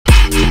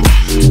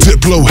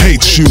Diplo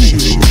hates you.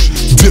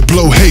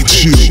 Diplo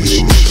hates you.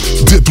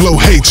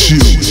 Diplo hates you.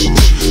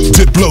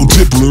 Diplo,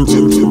 Diplo,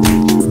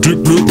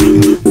 Diplo,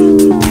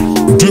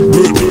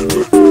 Diplo.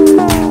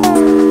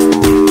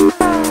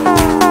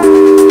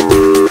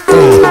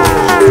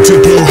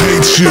 Diplo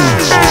hates you.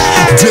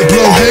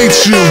 Diplo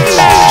hates you.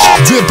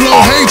 Diplo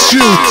hates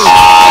you.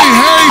 I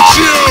hate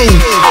you.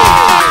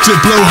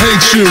 Diplo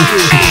hates you.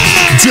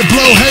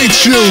 Diplo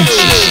hates you.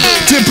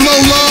 Diplo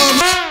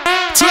loves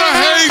to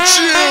hate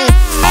you.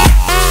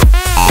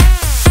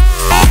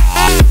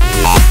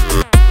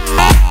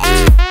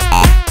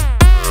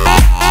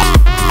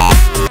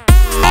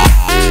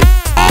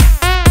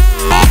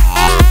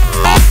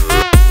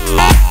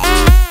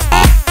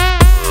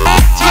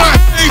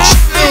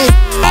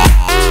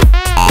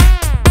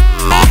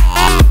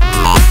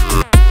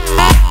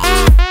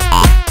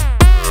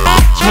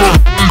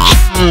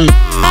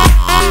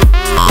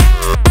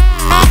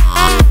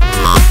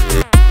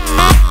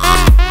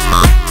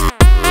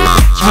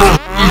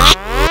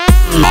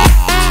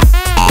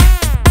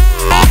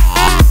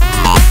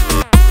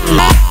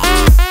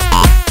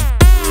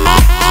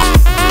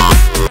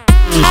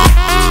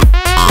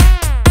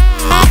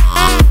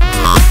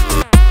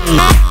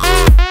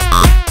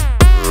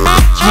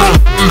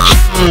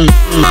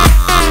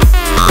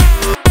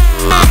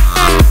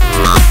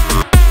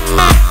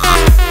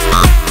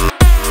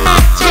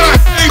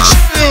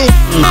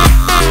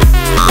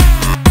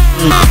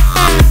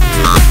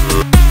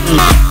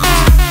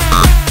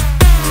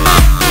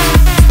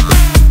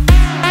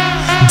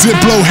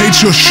 Diplo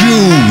hates your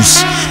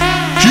shoes.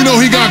 You know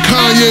he got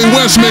Kanye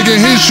West making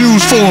his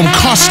shoes for him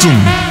custom.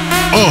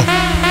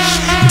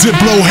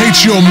 Diplo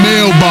hates your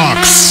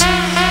mailbox.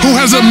 Who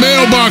has a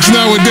mailbox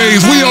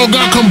nowadays? We all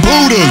got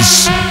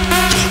computers.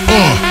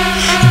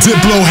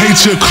 Diplo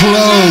hates your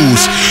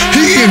clothes.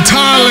 He in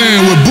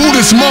Thailand with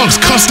Buddhist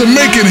monks custom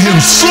making him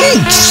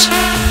suits.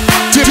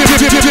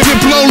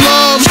 Diplo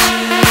loves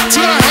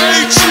to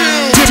hate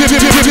you.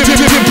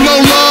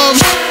 Diplo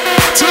loves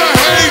to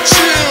hate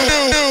you.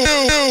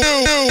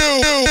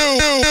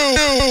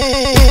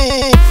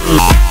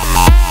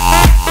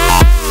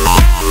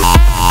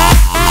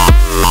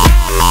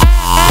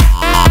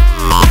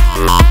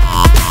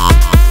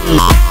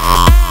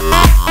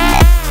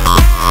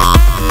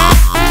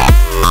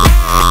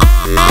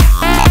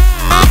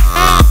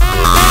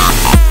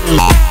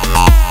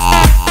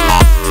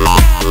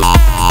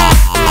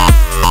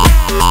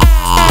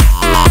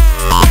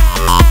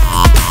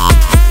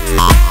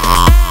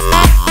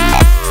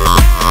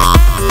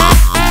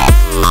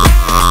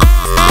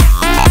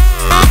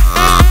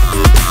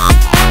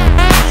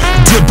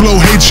 Diplo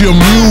hates your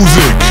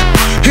music.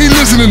 He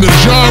listening to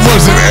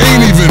genres that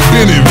ain't even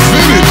been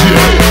invented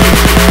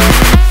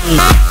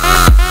yet.